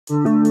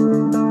Franco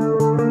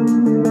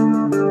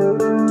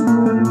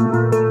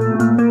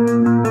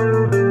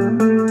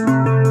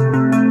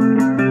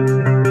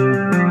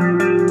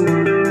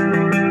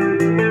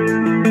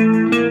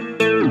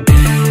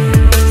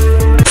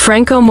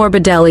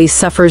Morbidelli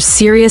suffers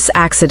serious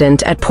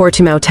accident at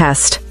Portimao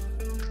test.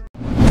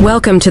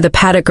 Welcome to the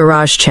Paddock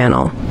Garage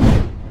channel.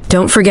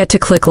 Don't forget to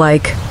click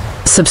like,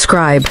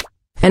 subscribe,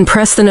 and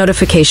press the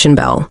notification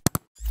bell.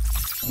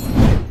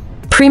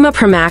 Prima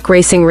Pramac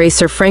Racing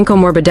racer Franco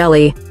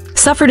Morbidelli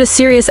suffered a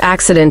serious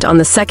accident on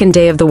the second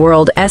day of the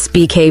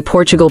WorldSBK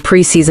Portugal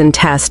pre-season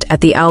test at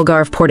the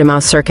Algarve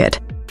Portimao Circuit,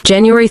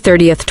 January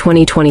 30th,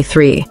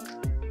 2023.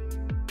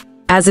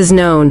 As is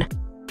known,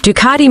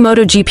 Ducati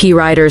MotoGP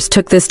riders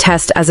took this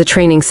test as a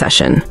training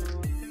session.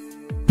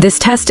 This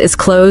test is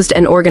closed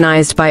and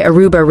organized by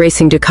Aruba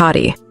Racing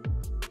Ducati.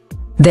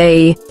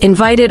 They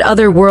invited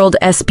other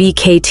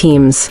WorldSBK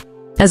teams,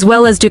 as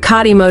well as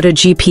Ducati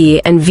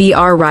MotoGP and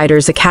VR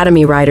Riders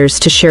Academy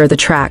riders to share the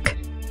track.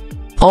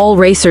 All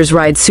racers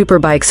ride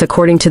superbikes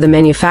according to the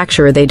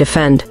manufacturer they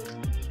defend.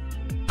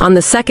 On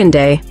the second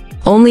day,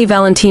 only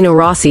Valentino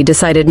Rossi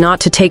decided not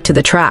to take to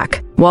the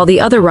track, while the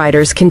other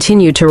riders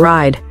continued to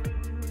ride.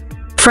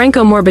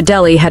 Franco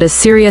Morbidelli had a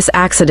serious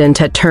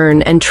accident at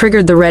turn and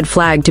triggered the red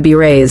flag to be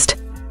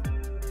raised.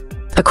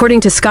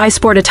 According to Sky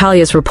Sport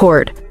Italia's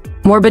report,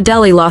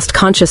 Morbidelli lost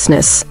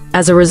consciousness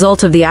as a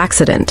result of the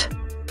accident.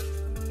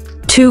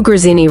 Two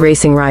Gresini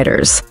racing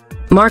riders,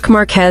 Marc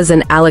Marquez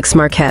and Alex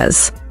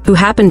Marquez, who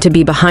happened to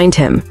be behind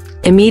him,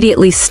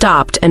 immediately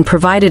stopped and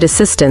provided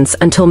assistance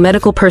until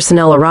medical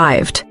personnel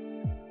arrived.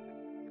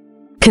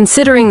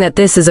 Considering that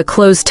this is a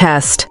closed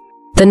test,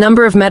 the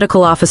number of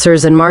medical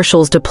officers and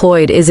marshals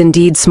deployed is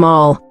indeed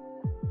small.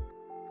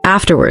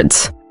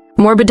 Afterwards,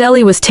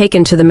 Morbidelli was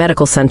taken to the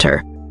medical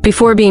center,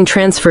 before being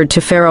transferred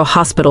to Faro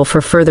Hospital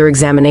for further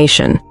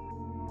examination.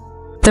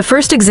 The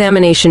first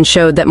examination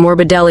showed that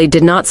Morbidelli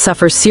did not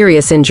suffer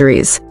serious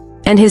injuries,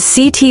 and his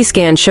CT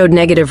scan showed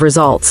negative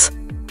results.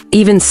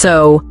 Even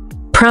so,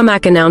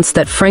 Pramac announced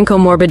that Franco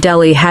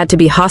Morbidelli had to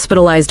be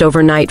hospitalized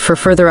overnight for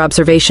further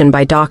observation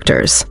by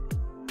doctors.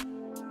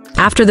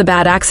 After the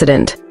bad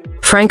accident,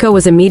 Franco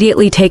was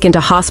immediately taken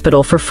to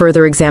hospital for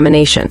further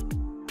examination.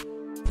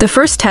 The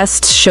first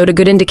tests showed a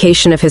good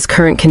indication of his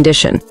current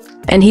condition,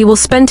 and he will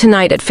spend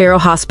tonight at Faro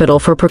Hospital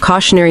for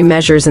precautionary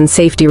measures and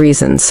safety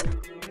reasons.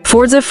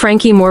 Forza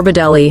Frankie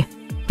Morbidelli,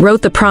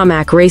 wrote the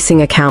Pramac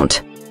Racing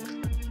account.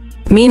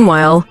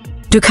 Meanwhile,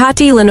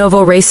 Ducati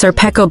Lenovo racer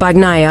Pecco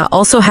Bagnaia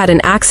also had an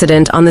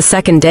accident on the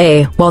second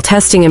day while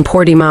testing in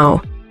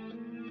Portimao.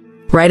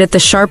 Right at the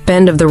sharp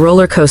bend of the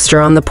roller coaster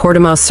on the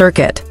Portimao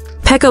circuit,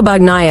 Pecco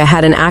Bagnaia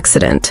had an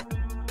accident.